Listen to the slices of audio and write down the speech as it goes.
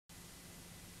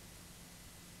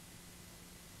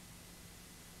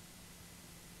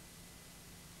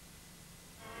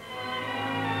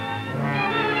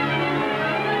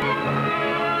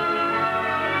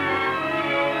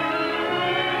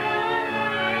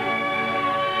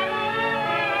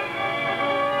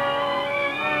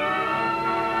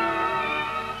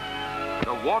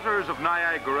waters of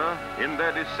Niagara, in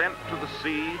their descent to the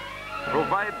sea,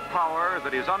 provide power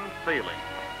that is unfailing.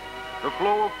 The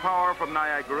flow of power from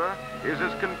Niagara is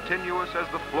as continuous as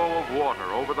the flow of water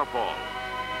over the falls.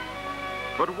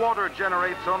 But water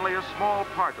generates only a small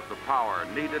part of the power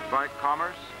needed by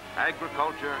commerce,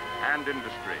 agriculture, and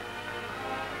industry.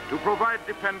 To provide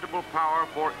dependable power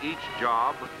for each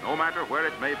job, no matter where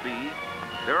it may be,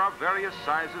 there are various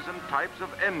sizes and types of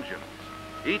engines,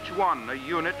 each one a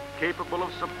unit capable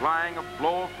of supplying a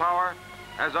flow of power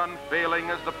as unfailing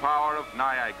as the power of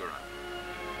Niagara.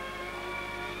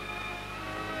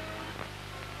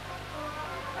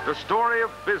 The story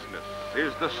of business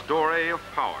is the story of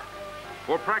power,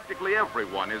 for practically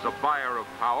everyone is a buyer of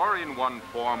power in one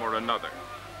form or another.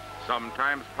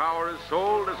 Sometimes power is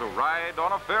sold as a ride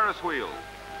on a Ferris wheel.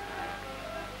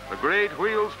 The great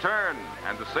wheels turn,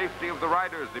 and the safety of the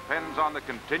riders depends on the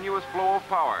continuous flow of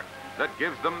power that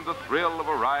gives them the thrill of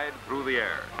a ride through the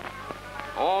air.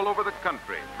 All over the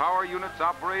country, power units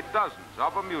operate dozens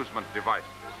of amusement devices.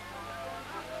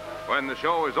 When the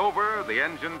show is over, the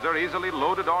engines are easily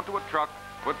loaded onto a truck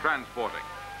for transporting.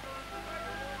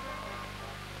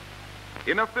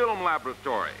 In a film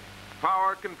laboratory,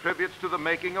 power contributes to the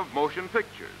making of motion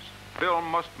pictures. Film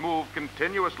must move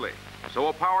continuously, so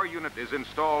a power unit is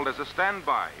installed as a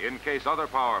standby in case other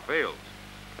power fails.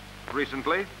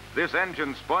 Recently, this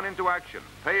engine spun into action,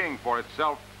 paying for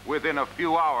itself within a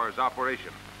few hours'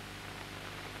 operation.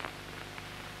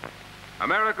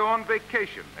 America on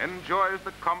vacation enjoys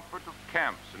the comfort of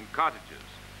camps and cottages.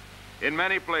 In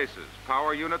many places,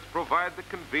 power units provide the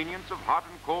convenience of hot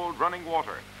and cold running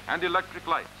water and electric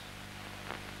lights.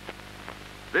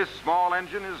 This small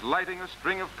engine is lighting a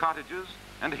string of cottages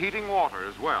and heating water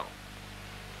as well.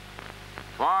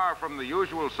 Far from the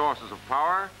usual sources of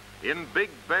power, in Big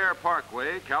Bear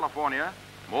Parkway, California,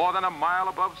 more than a mile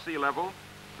above sea level,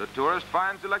 the tourist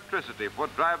finds electricity for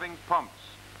driving pumps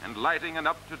and lighting an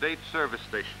up-to-date service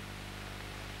station.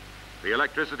 The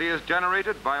electricity is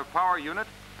generated by a power unit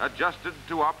adjusted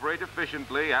to operate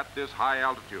efficiently at this high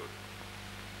altitude.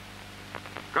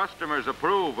 Customers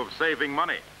approve of saving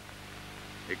money.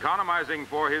 Economizing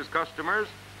for his customers,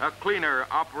 a cleaner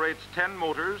operates 10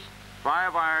 motors,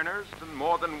 5 ironers, and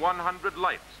more than 100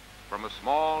 lights from a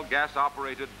small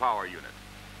gas-operated power unit.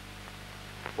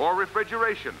 For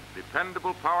refrigeration,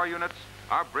 dependable power units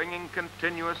are bringing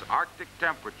continuous Arctic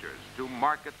temperatures to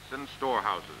markets and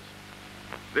storehouses.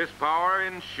 This power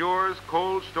ensures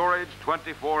cold storage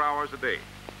 24 hours a day.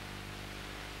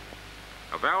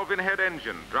 A valve-in-head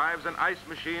engine drives an ice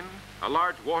machine, a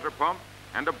large water pump,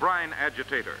 and a brine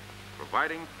agitator,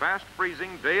 providing fast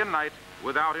freezing day and night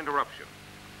without interruption.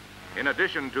 In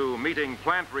addition to meeting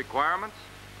plant requirements,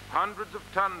 hundreds of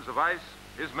tons of ice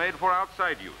is made for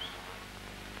outside use.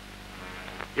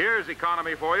 Here's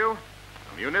economy for you.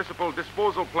 A municipal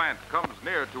disposal plant comes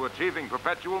near to achieving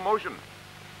perpetual motion.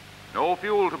 No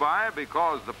fuel to buy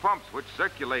because the pumps which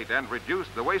circulate and reduce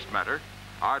the waste matter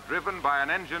are driven by an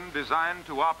engine designed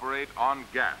to operate on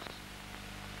gas.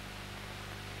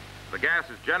 The gas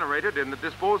is generated in the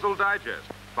disposal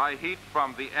digest by heat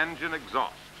from the engine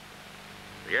exhaust.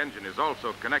 The engine is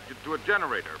also connected to a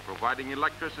generator, providing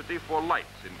electricity for lights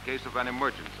in case of an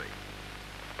emergency.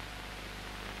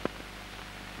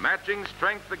 Matching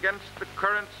strength against the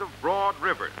currents of broad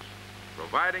rivers,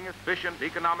 providing efficient,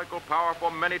 economical power for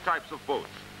many types of boats.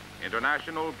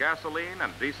 International gasoline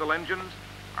and diesel engines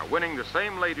are winning the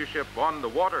same leadership on the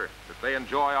water that they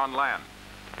enjoy on land.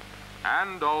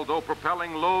 And although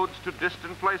propelling loads to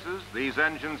distant places, these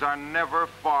engines are never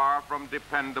far from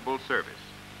dependable service.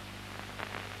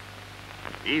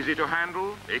 Easy to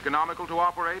handle, economical to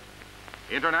operate,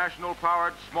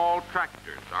 international-powered small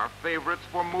tractors are favorites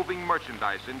for moving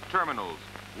merchandise in terminals,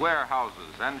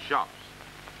 warehouses, and shops.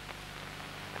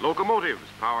 Locomotives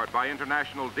powered by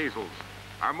international diesels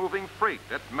are moving freight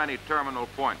at many terminal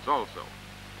points also.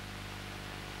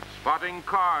 Spotting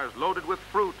cars loaded with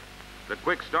fruit, the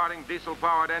quick-starting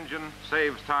diesel-powered engine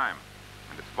saves time,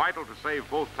 and it's vital to save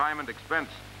both time and expense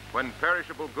when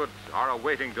perishable goods are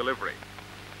awaiting delivery.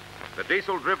 The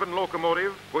diesel-driven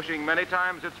locomotive, pushing many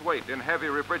times its weight in heavy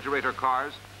refrigerator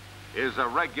cars, is a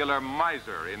regular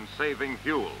miser in saving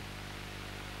fuel.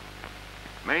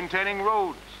 Maintaining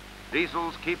roads,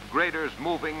 diesels keep graders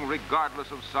moving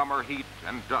regardless of summer heat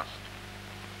and dust.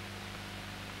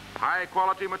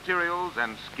 High-quality materials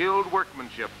and skilled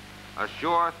workmanship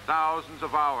assure thousands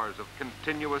of hours of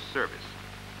continuous service.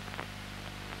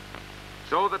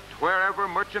 So that wherever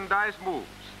merchandise moves,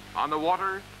 on the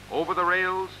water, over the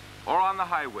rails, or on the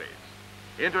highways,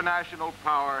 international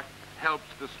power helps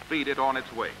to speed it on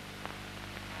its way.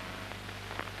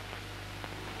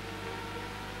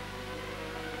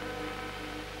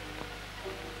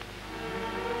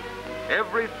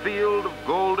 Every field of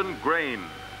golden grain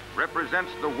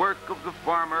represents the work of the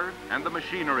farmer and the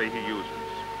machinery he uses.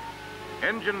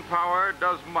 Engine power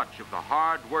does much of the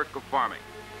hard work of farming.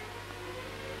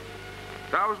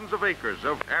 Thousands of acres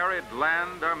of arid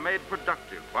land are made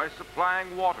productive by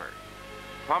supplying water,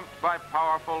 pumped by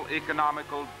powerful,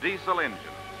 economical diesel engines.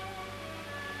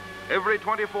 Every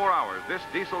 24 hours, this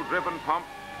diesel-driven pump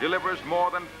delivers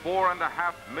more than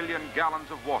 4.5 million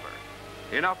gallons of water,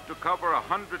 enough to cover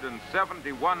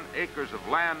 171 acres of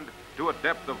land to a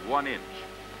depth of 1 inch.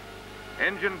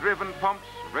 Engine-driven pumps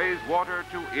raise water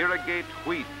to irrigate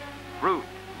wheat, fruit,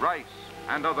 rice,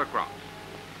 and other crops.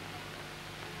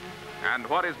 And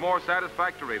what is more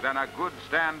satisfactory than a good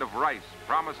stand of rice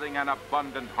promising an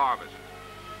abundant harvest?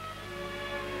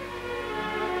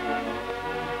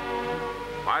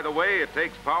 By the way, it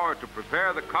takes power to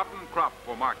prepare the cotton crop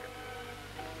for market.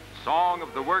 Song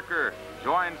of the worker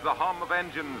joins the hum of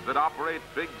engines that operate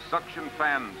big suction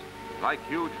fans like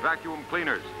huge vacuum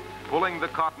cleaners, pulling the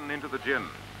cotton into the gin.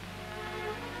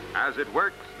 As it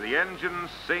works, the engine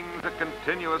sings a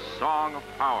continuous song of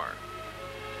power.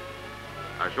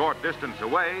 A short distance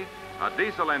away, a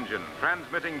diesel engine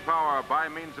transmitting power by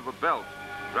means of a belt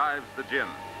drives the gin.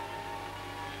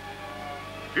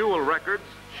 Fuel records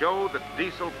show that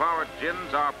diesel-powered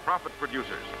gins are profit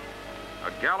producers.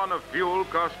 A gallon of fuel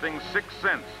costing 6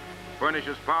 cents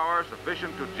furnishes power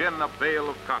sufficient to gin a bale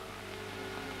of cotton.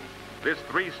 This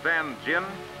 3-stand gin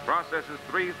processes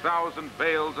 3,000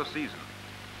 bales a season.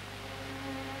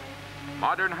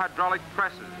 Modern hydraulic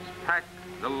presses pack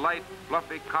the light,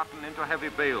 fluffy cotton into heavy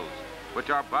bales, which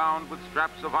are bound with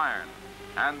straps of iron,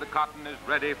 and the cotton is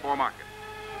ready for market.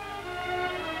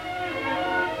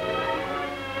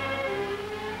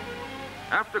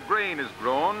 After grain is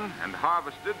grown and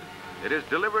harvested, it is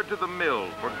delivered to the mill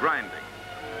for grinding.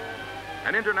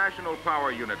 An international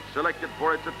power unit selected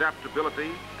for its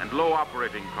adaptability and low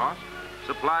operating cost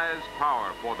supplies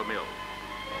power for the mill.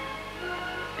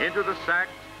 Into the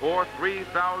sacks pour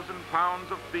 3,000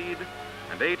 pounds of feed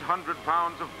and 800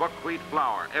 pounds of buckwheat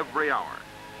flour every hour,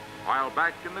 while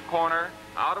back in the corner,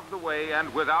 out of the way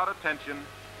and without attention,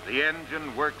 the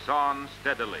engine works on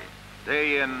steadily,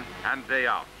 day in and day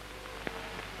out.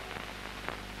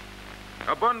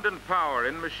 Abundant power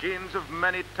in machines of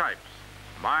many types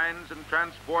mines and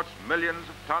transports millions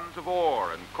of tons of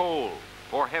ore and coal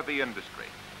for heavy industry.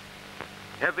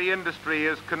 Heavy industry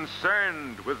is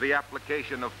concerned with the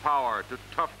application of power to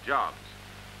tough jobs.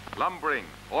 Lumbering,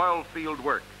 oil field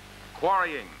work,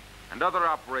 quarrying, and other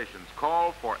operations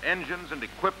call for engines and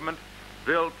equipment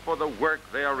built for the work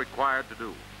they are required to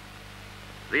do.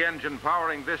 The engine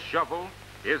powering this shovel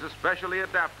is especially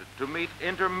adapted to meet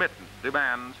intermittent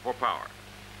demands for power.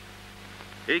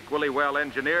 Equally well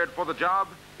engineered for the job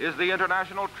is the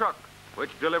international truck,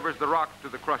 which delivers the rock to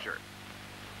the crusher.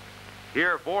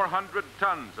 Here, 400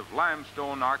 tons of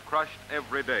limestone are crushed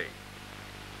every day.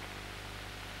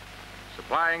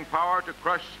 Supplying power to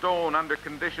crush stone under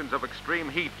conditions of extreme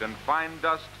heat and fine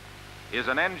dust is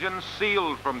an engine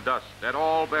sealed from dust at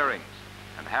all bearings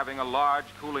and having a large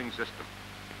cooling system.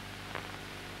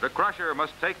 The crusher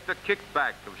must take the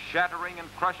kickback of shattering and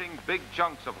crushing big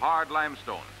chunks of hard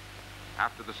limestone.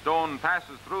 After the stone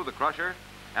passes through the crusher,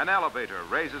 an elevator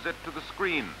raises it to the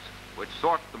screens, which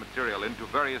sort the material into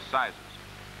various sizes.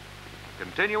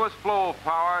 Continuous flow of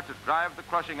power to drive the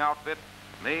crushing outfit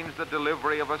means the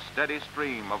delivery of a steady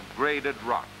stream of graded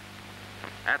rock.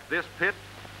 At this pit,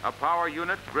 a power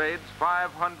unit grades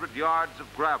 500 yards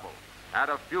of gravel at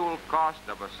a fuel cost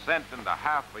of 1.5 cents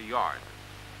a yard.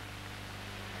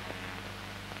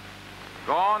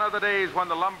 Gone are the days when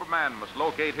the lumberman must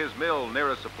locate his mill near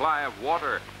a supply of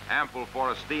water ample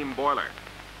for a steam boiler.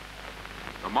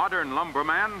 The modern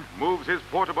lumberman moves his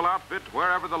portable outfit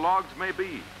wherever the logs may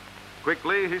be.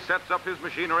 Quickly, he sets up his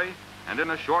machinery, and in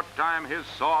a short time, his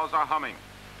saws are humming.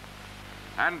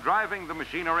 And driving the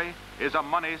machinery is a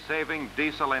money-saving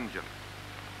diesel engine.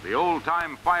 The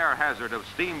old-time fire hazard of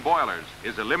steam boilers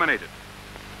is eliminated.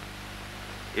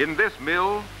 In this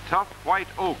mill, tough white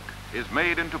oak is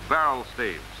made into barrel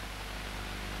staves.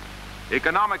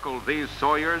 Economical, these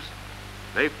sawyers,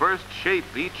 they first shape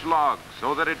each log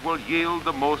so that it will yield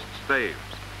the most staves.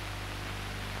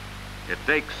 It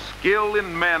takes skill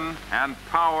in men and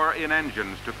power in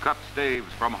engines to cut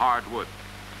staves from hard wood.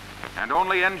 And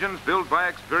only engines built by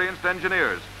experienced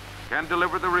engineers can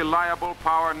deliver the reliable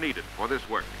power needed for this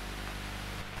work.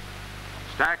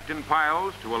 Stacked in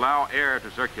piles to allow air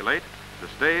to circulate, the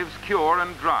staves cure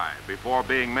and dry before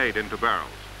being made into barrels.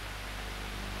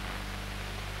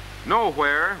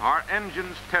 Nowhere are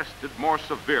engines tested more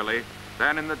severely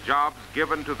than in the jobs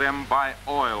given to them by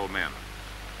oil men.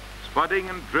 spudding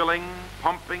and drilling,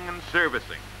 pumping and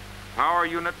servicing, power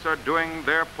units are doing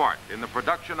their part in the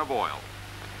production of oil.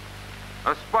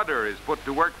 A spudder is put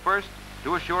to work first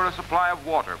to assure a supply of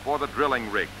water for the drilling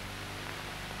rig.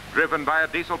 Driven by a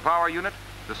diesel power unit,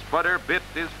 the spudder bit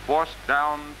is forced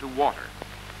down to water.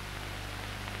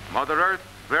 Mother Earth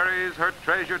buries her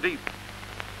treasure deep,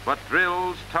 but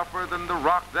drills tougher than the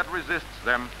rock that resists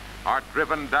them are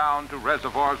driven down to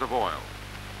reservoirs of oil.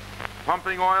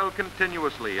 Pumping oil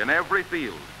continuously in every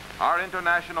field are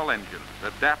international engines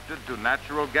adapted to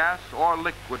natural gas or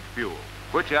liquid fuel,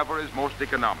 whichever is most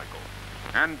economical.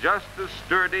 And just as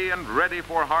sturdy and ready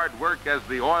for hard work as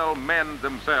the oil men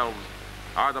themselves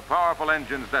are the powerful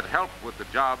engines that help with the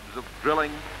jobs of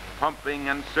drilling, pumping,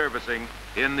 and servicing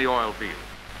in the oil field.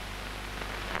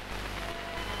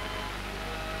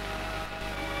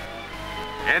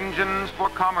 Engines for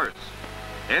commerce,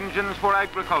 engines for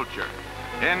agriculture,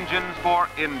 engines for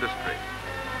industry.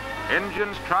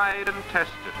 Engines tried and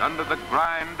tested under the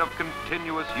grind of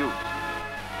continuous use.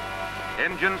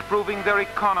 Engines proving their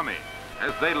economy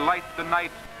as they light the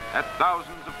night at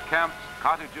thousands of camps,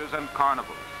 cottages, and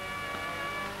carnivals.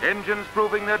 Engines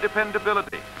proving their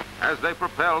dependability as they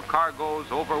propel cargoes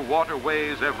over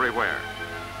waterways everywhere.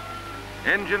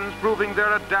 Engines proving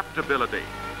their adaptability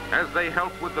as they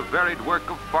help with the varied work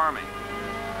of farming.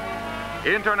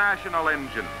 International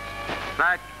engines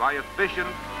backed by efficient,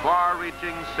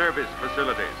 far-reaching service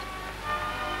facilities.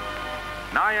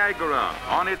 Niagara,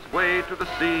 on its way to the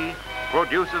sea,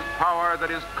 produces power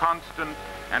that is constant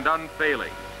and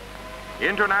unfailing.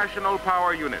 International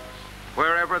power units,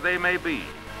 wherever they may be,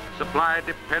 supply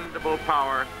dependable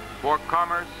power for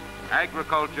commerce,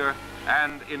 agriculture,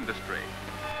 and industry.